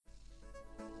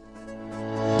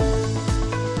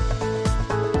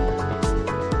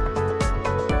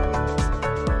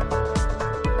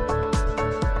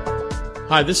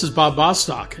Hi, this is Bob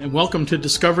Bostock, and welcome to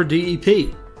Discover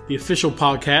DEP, the official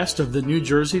podcast of the New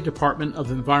Jersey Department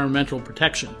of Environmental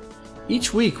Protection.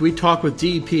 Each week, we talk with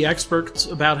DEP experts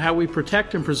about how we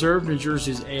protect and preserve New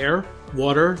Jersey's air,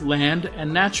 water, land,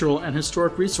 and natural and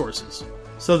historic resources.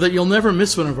 So that you'll never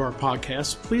miss one of our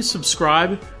podcasts, please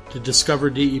subscribe to Discover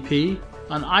DEP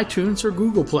on iTunes or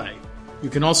Google Play. You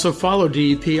can also follow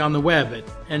DEP on the web at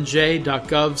nj.gov/DEP.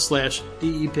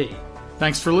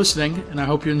 Thanks for listening, and I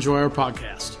hope you enjoy our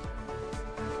podcast.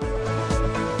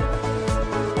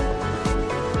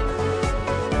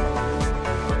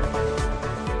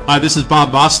 Hi, this is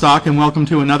Bob Bostock, and welcome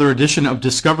to another edition of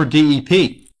Discover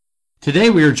DEP. Today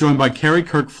we are joined by Kerry,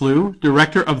 Kirk, Pflugh,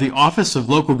 Director of the Office of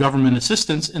Local Government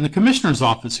Assistance in the Commissioner's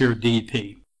Office here at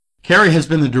DEP. Kerry has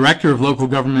been the Director of Local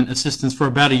Government Assistance for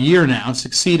about a year now,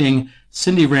 succeeding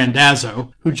Cindy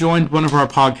Randazzo, who joined one of our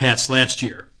podcasts last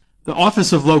year. The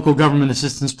Office of Local Government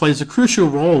Assistance plays a crucial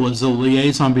role as a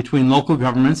liaison between local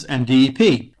governments and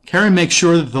DEP. Kerry makes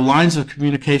sure that the lines of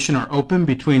communication are open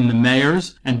between the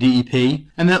mayors and DEP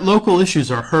and that local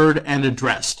issues are heard and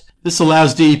addressed. This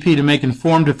allows DEP to make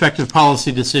informed, effective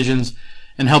policy decisions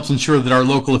and helps ensure that our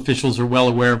local officials are well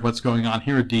aware of what's going on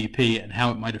here at DEP and how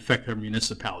it might affect their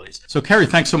municipalities. So, Kerry,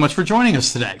 thanks so much for joining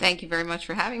us today. Thank you very much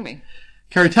for having me.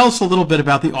 Kerry, tell us a little bit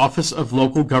about the Office of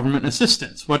Local Government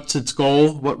Assistance. What's its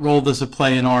goal? What role does it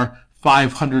play in our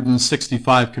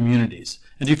 565 communities?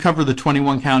 And do you cover the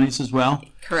 21 counties as well?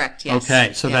 Correct, yes.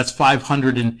 Okay, so yes. That's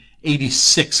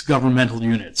 586 governmental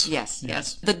units. Yes.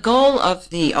 The goal of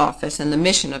the office and the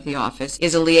mission of the office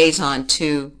is a liaison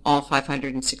to all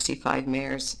 565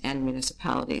 mayors and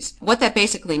municipalities. What that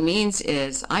basically means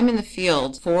is I'm in the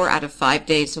field 4 out of 5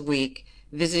 days a week,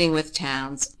 visiting with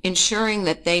towns, ensuring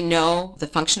that they know the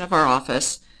function of our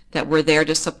office, that we're there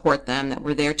to support them, that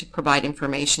we're there to provide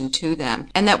information to them,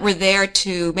 and that we're there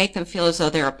to make them feel as though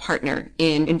they're a partner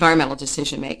in environmental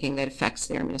decision-making that affects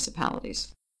their municipalities.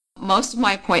 Most of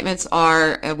my appointments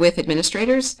are with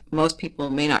administrators. Most people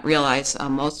may not realize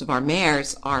most of our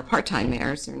mayors are part-time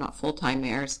mayors. They're not full-time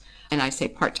mayors. And I say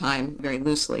part-time very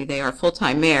loosely. They are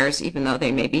full-time mayors, even though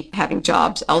they may be having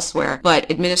jobs elsewhere. But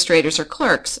administrators or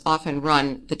clerks often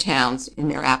run the towns in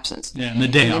their absence. Yeah, in the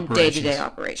day-to-day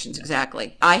operations,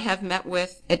 exactly. I have met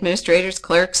with administrators,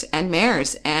 clerks, and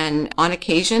mayors. And on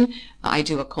occasion, I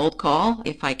do a cold call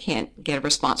if I can't get a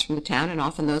response from the town. And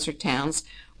often those are towns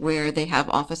where they have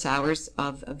office hours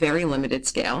of a very limited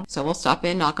scale. So we'll stop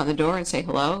in, knock on the door, and say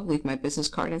hello, leave my business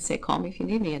card, and say, call me if you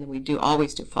need me. And we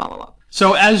always do follow-up.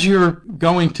 So as you're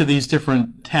going to these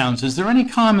different towns, is there any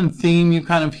common theme you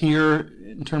kind of hear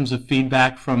in terms of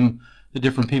feedback from the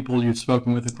different people you've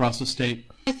spoken with across the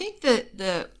state? I think that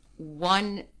the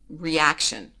one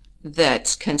reaction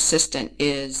that's consistent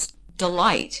is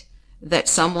delight that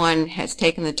someone has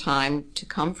taken the time to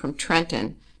come from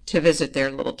Trenton to visit their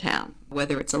little town,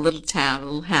 whether it's a little town, a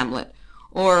little hamlet,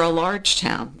 or a large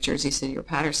town, Jersey City or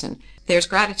Paterson. There's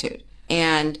gratitude.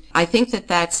 And I think that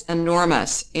that's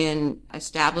enormous in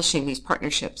establishing these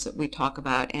partnerships that we talk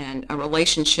about and a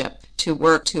relationship to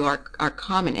work to our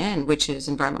common end, which is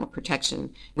environmental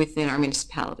protection within our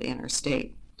municipality and our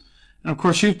state. And of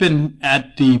course, you've been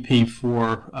at DEP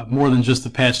for more than just the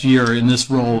past year in this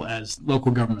role as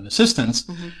local government assistance.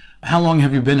 Mm-hmm. How long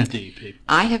have you been at DEP?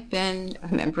 I have been a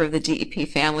member of the DEP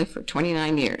family for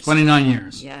 29 years. 29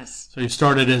 years. Yes. So you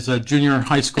started as a junior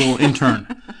high school intern,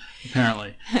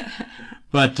 apparently.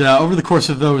 But over the course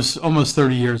of those almost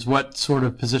 30 years, what sort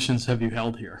of positions have you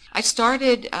held here? I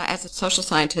started as a social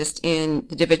scientist in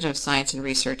the Division of Science and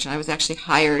Research, and I was actually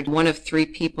hired one of 3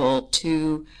 people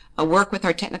to work with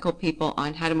our technical people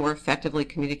on how to more effectively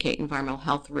communicate environmental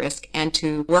health risk and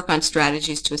to work on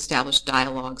strategies to establish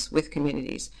dialogues with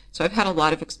communities. So I've had a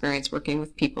lot of experience working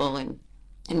with people and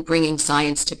bringing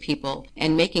science to people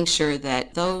and making sure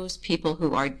that those people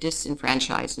who are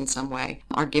disenfranchised in some way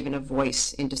are given a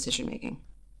voice in decision making.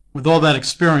 With all that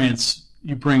experience,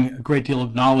 you bring a great deal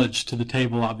of knowledge to the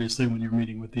table, obviously, when you're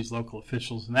meeting with these local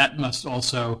officials, and that must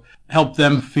also help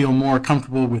them feel more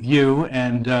comfortable with you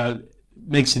and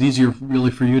makes it easier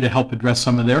really for you to help address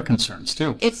some of their concerns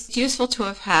too. It's useful to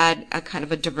have had a kind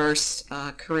of a diverse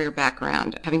career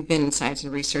background, having been in science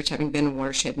and research, having been in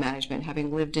watershed management,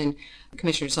 having lived in the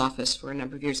Commissioner's office for a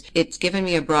number of years. It's given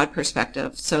me a broad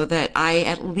perspective so that I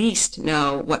at least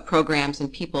know what programs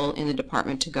and people in the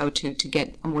department to go to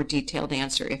get a more detailed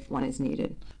answer if one is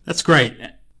needed. That's great.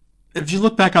 If you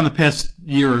look back on the past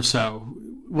year or so,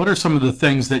 what are some of the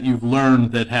things that you've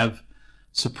learned that have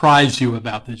surprised you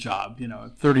about the job? You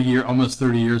know, almost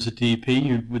 30 years at DEP,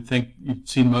 you would think you've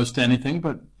seen most anything,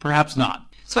 but perhaps not.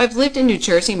 So I've lived in New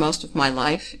Jersey most of my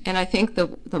life, and I think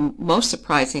the most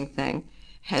surprising thing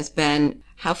has been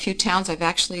how few towns I've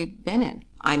actually been in.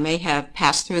 I may have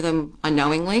passed through them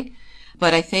unknowingly,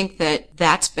 but I think that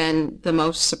that's been the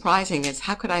most surprising is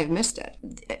how could I have missed it?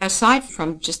 Aside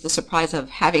from just the surprise of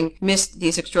having missed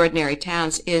these extraordinary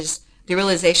towns is the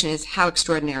realization is how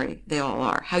extraordinary they all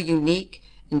are, how unique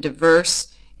and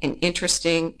diverse and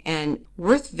interesting and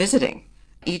worth visiting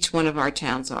each one of our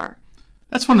towns are.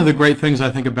 That's one of the great things I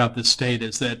think about this state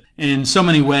is that in so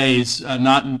many ways,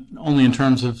 not only in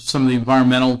terms of some of the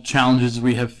environmental challenges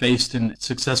we have faced and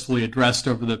successfully addressed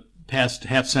over the past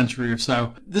half century or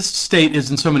so, this state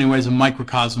is in so many ways a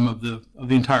microcosm of the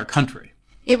entire country.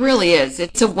 It really is.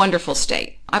 It's a wonderful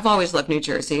state. I've always loved New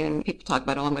Jersey, and people talk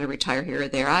about, oh, I'm going to retire here or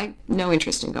there. I have no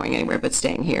interest in going anywhere but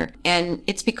staying here. And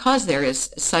it's because there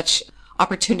is such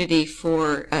opportunity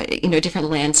for, different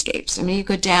landscapes. I mean, you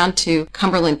go down to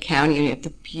Cumberland County and you have the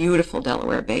beautiful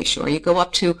Delaware Bay Shore. You go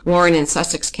up to Warren and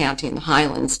Sussex County in the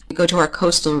Highlands. You go to our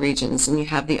coastal regions and you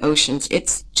have the oceans.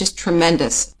 It's just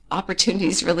tremendous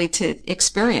opportunities really to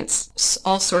experience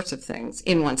all sorts of things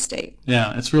in one state.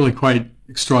 Yeah, it's really quite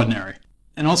extraordinary.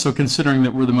 And also considering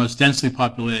that we're the most densely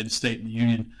populated state in the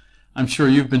Union, I'm sure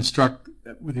you've been struck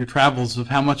with your travels of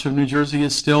how much of New Jersey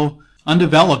is still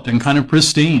undeveloped and kind of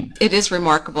pristine. It is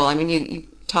remarkable. I mean, you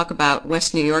talk about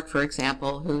West New York, for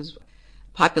example, whose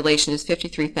population is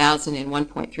 53,000 in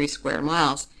 1.3 square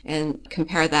miles, and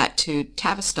compare that to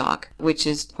Tavistock, which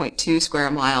is 0.2 square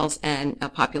miles and a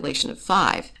population of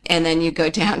 5. And then you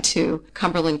go down to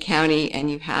Cumberland County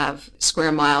and you have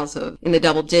square miles in the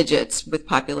double digits with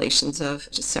populations of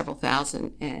just several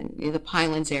thousand, and the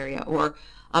Pinelands area, or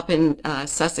up in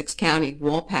Sussex County,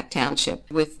 Walpack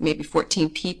Township, with maybe 14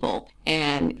 people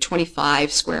and 25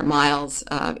 square miles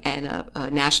and a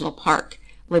national park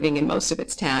living in most of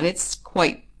its town. It's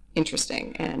quite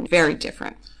interesting and very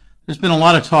different. There's been a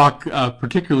lot of talk,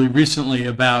 particularly recently,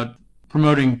 about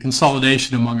promoting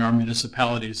consolidation among our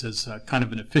municipalities as kind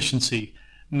of an efficiency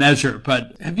measure.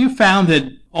 But have you found that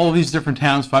all of these different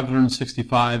towns,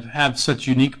 565, have such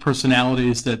unique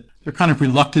personalities that they're kind of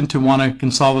reluctant to want to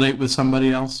consolidate with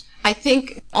somebody else? I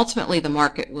think ultimately the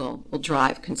market will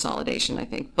drive consolidation, I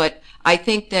think. But I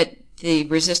think that the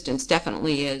resistance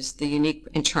definitely is the unique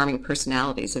and charming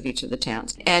personalities of each of the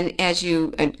towns. And as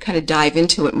you kind of dive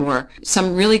into it more,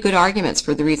 some really good arguments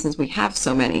for the reasons we have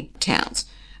so many towns.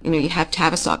 You have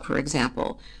Tavistock, for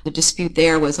example. The dispute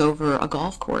there was over a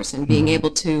golf course and being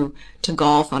able to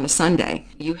golf on a Sunday.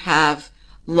 You have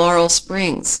Laurel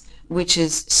Springs, which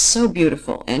is so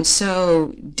beautiful and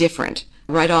so different.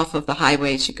 Right off of the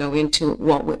highways, you go into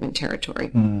Walt Whitman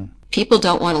territory. People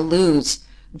don't want to lose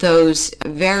those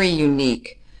very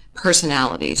unique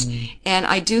personalities. And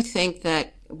I do think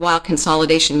that while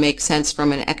consolidation makes sense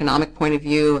from an economic point of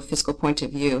view, a fiscal point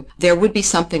of view, there would be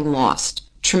something lost,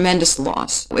 tremendous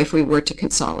loss, if we were to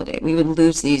consolidate. We would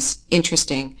lose these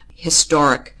interesting,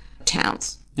 historic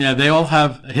towns. Yeah, they all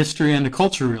have a history and a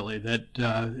culture, really, that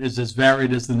is as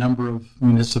varied as the number of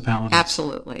municipalities.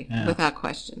 Absolutely, without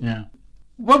question. Yeah.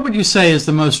 What would you say is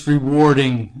the most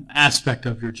rewarding aspect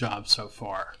of your job so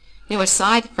far?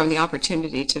 Aside from the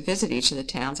opportunity to visit each of the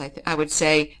towns, I would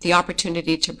say the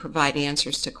opportunity to provide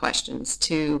answers to questions,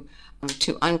 to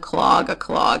unclog a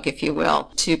clog, if you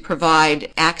will, to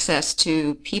provide access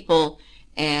to people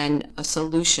and a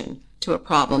solution to a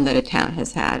problem that a town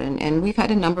has had. And we've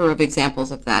had a number of examples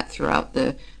of that throughout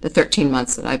the 13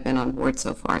 months that I've been on board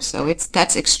so far. So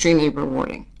that's extremely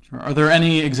rewarding. Sure. Are there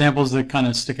any examples that kind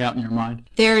of stick out in your mind?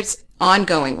 There's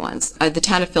ongoing ones. The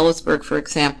town of Phillipsburg, for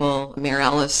example, Mayor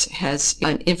Ellis has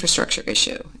an infrastructure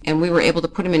issue, and we were able to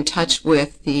put him in touch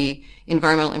with the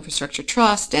Environmental Infrastructure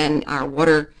Trust and our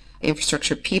water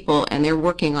infrastructure people, and they're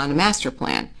working on a master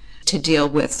plan to deal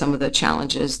with some of the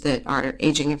challenges that our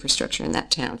aging infrastructure in that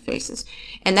town faces.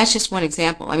 And that's just one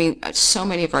example. I mean, so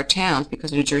many of our towns,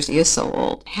 because New Jersey is so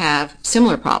old, have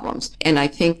similar problems. And I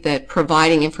think that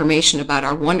providing information about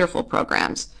our wonderful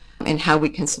programs and how we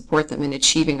can support them in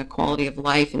achieving a quality of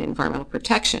life and environmental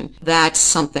protection, that's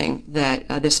something that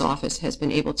this office has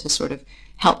been able to sort of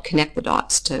help connect the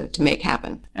dots to make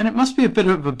happen. And it must be a bit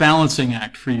of a balancing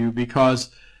act for you because,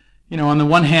 on the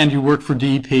one hand, you work for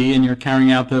DEP and you're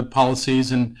carrying out the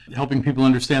policies and helping people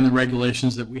understand the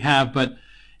regulations that we have, but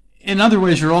in other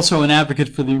ways, you're also an advocate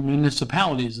for the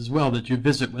municipalities as well that you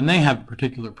visit when they have a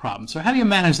particular problem. So how do you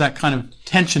manage that kind of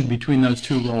tension between those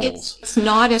two roles? It's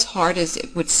not as hard as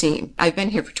it would seem. I've been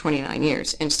here for 29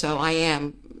 years, and so I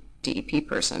am a DEP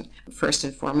person, first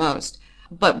and foremost.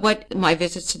 But what my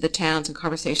visits to the towns and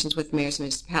conversations with mayors and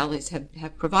municipalities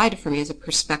have provided for me is a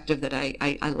perspective that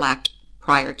I lacked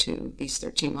prior to these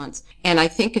 13 months. And I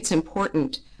think it's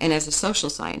important, and as a social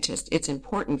scientist, it's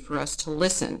important for us to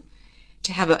listen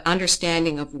to have an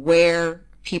understanding of where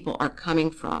people are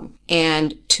coming from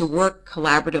and to work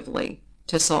collaboratively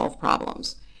to solve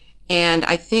problems. And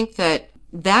I think that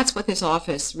that's what this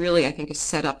office really, I think, is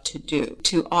set up to do,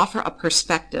 to offer a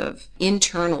perspective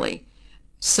internally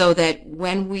so that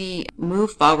when we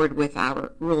move forward with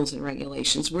our rules and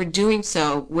regulations, we're doing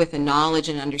so with a knowledge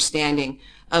and understanding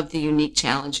of the unique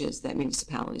challenges that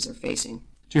municipalities are facing.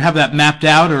 Do you have that mapped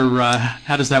out, or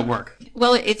how does that work?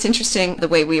 Well, it's interesting the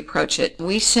way we approach it.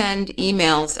 We send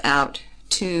emails out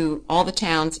to all the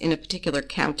towns in a particular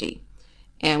county,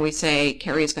 and we say,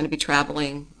 Kerry is going to be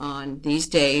traveling on these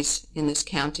days in this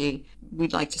county.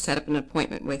 We'd like to set up an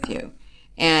appointment with you.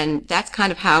 And that's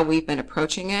kind of how we've been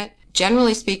approaching it.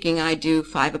 Generally speaking, I do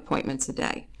 5 appointments a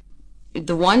day.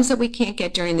 The ones that we can't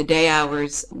get during the day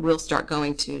hours, we'll start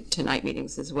going to night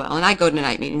meetings as well. And I go to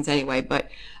night meetings anyway, but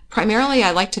primarily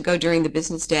I like to go during the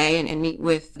business day and meet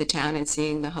with the town and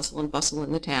seeing the hustle and bustle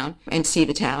in the town and see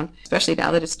the town, especially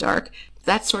now that it's dark.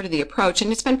 That's sort of the approach,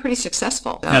 and it's been pretty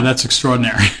successful. Yeah, that's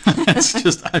extraordinary. It's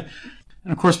just, and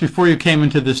of course, before you came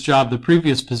into this job, the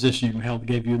previous position you held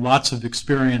gave you lots of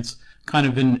experience kind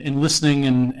of in listening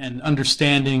and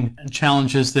understanding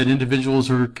challenges that individuals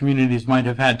or communities might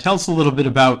have had. Tell us a little bit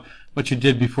about what you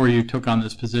did before you took on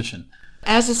this position.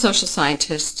 As a social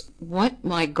scientist, what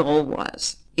my goal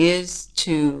was is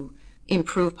to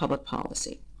improve public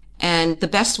policy. And the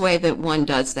best way that one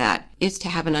does that is to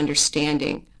have an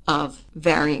understanding of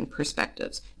varying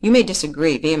perspectives. You may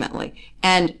disagree vehemently,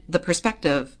 and the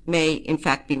perspective may in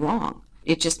fact be wrong.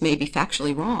 It just may be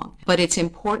factually wrong. But it's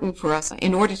important for us,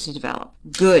 in order to develop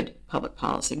good public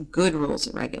policy, good rules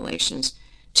and regulations,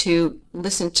 to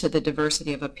listen to the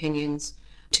diversity of opinions,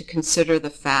 to consider the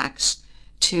facts,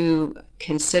 to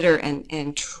consider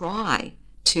and try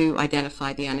to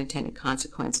identify the unintended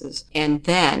consequences, and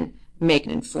then make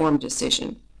an informed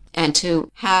decision. And to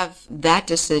have that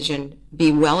decision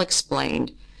be well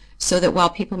explained so that while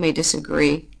people may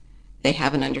disagree, they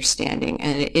have an understanding,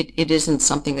 and it isn't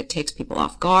something that takes people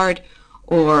off guard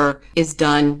or is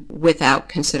done without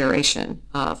consideration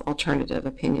of alternative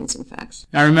opinions and facts.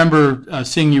 I remember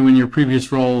seeing you in your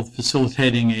previous role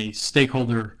facilitating a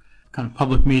stakeholder kind of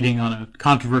public meeting on a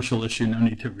controversial issue. No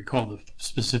need to recall the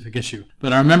specific issue.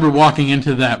 But I remember walking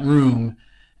into that room,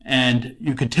 and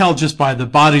you could tell just by the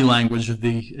body language of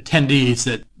the attendees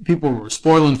that people were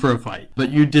spoiling for a fight. But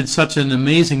you did such an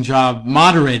amazing job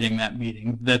moderating that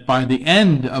meeting that by the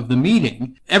end of the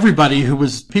meeting, everybody who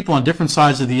was people on different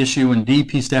sides of the issue and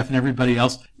DEP staff and everybody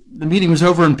else, the meeting was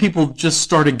over and people just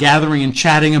started gathering and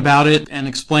chatting about it and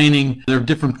explaining their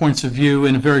different points of view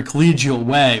in a very collegial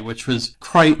way, which was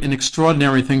quite an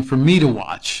extraordinary thing for me to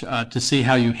watch, to see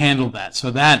how you handled that.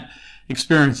 So that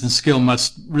experience and skill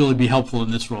must really be helpful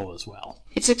in this role as well.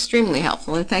 It's extremely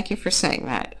helpful, and thank you for saying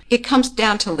that. It comes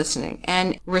down to listening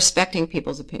and respecting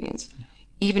people's opinions,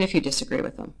 even if you disagree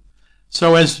with them.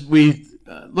 So as we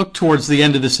look towards the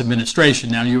end of this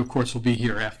administration, now you, of course, will be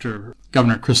here after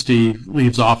Governor Christie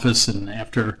leaves office and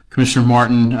after Commissioner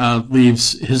Martin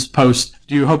leaves his post.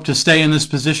 Do you hope to stay in this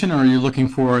position, or are you looking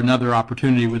for another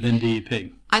opportunity within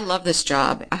DEP? I love this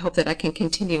job. I hope that I can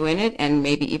continue in it and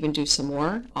maybe even do some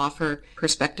more, offer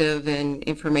perspective and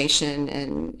information,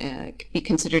 and be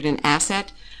considered an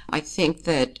asset. I think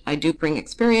that I do bring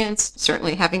experience.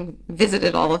 Certainly having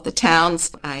visited all of the towns,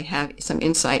 I have some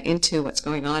insight into what's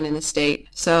going on in the state.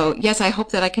 So yes, I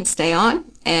hope that I can stay on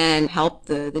and help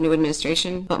the new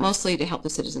administration, but mostly to help the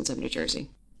citizens of New Jersey.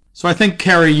 So I think,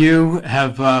 Kerry, you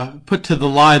have put to the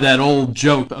lie that old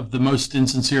joke of the most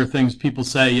insincere things people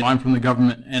say, I'm from the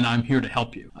government and I'm here to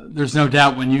help you. There's no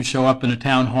doubt when you show up in a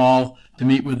town hall to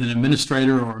meet with an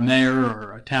administrator or a mayor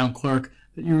or a town clerk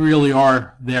that you really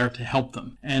are there to help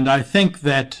them. And I think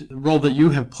that the role that you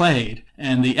have played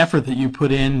and the effort that you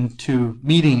put into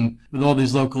meeting with all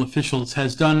these local officials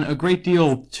has done a great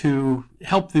deal to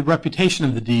help the reputation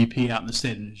of the DEP out in the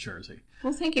state of New Jersey.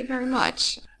 Well, thank you very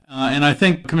much. And I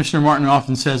think Commissioner Martin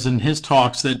often says in his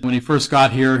talks that when he first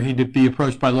got here, he'd be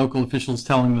approached by local officials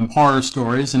telling them horror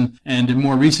stories. And in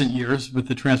more recent years, with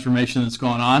the transformation that's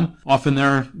gone on, often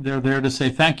they're there to say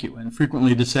thank you, and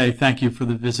frequently to say thank you for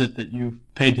the visit that you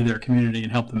paid to their community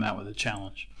and helped them out with a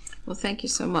challenge. Well, thank you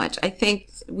so much. I think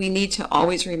we need to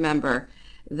always remember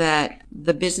that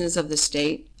the business of the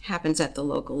state happens at the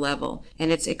local level,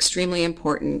 and it's extremely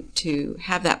important to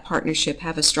have that partnership,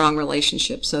 have a strong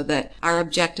relationship so that our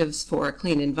objectives for a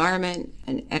clean environment,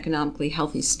 an economically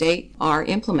healthy state are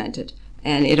implemented,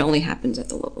 and it only happens at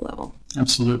the local level.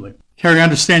 Absolutely. Kerry, I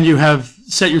understand you have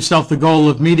set yourself the goal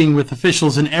of meeting with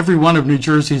officials in every one of New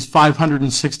Jersey's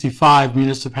 565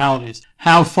 municipalities.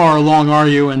 How far along are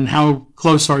you, and how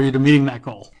close are you to meeting that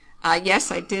goal?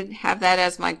 Yes, I did have that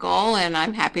as my goal, and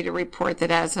I'm happy to report that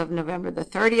as of November the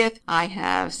 30th, I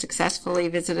have successfully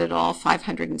visited all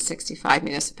 565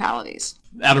 municipalities.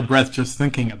 Out of breath just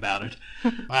thinking about it.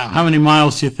 Wow. How many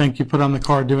miles do you think you put on the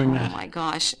car doing that? Oh my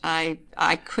gosh, I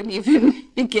couldn't even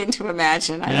begin to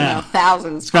imagine. I don't know,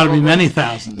 thousands. It's got to be many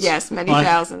thousands. Yes, many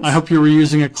thousands. I hope you were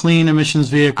using a clean emissions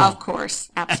vehicle. Of course,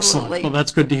 absolutely. Excellent. Well,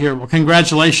 that's good to hear. Well,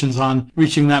 congratulations on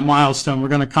reaching that milestone. We're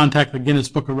going to contact the Guinness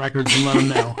Book of Records and let them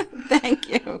know. Thank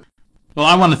you. Well,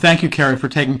 I want to thank you, Kerry, for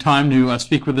taking time to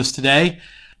speak with us today.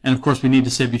 And, of course, we need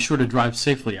to say be sure to drive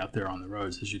safely out there on the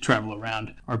roads as you travel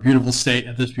around our beautiful state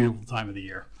at this beautiful time of the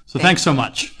year. So thanks so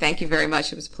much. Thank you very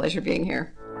much. It was a pleasure being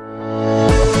here.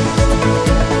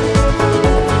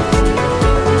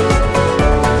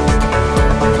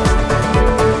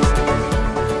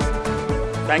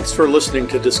 Thanks for listening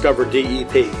to Discover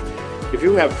DEP. If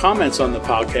you have comments on the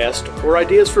podcast or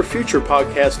ideas for future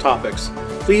podcast topics,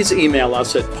 please email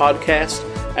us at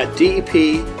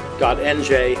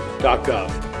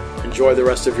podcast@dep.nj.gov. Enjoy the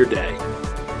rest of your day.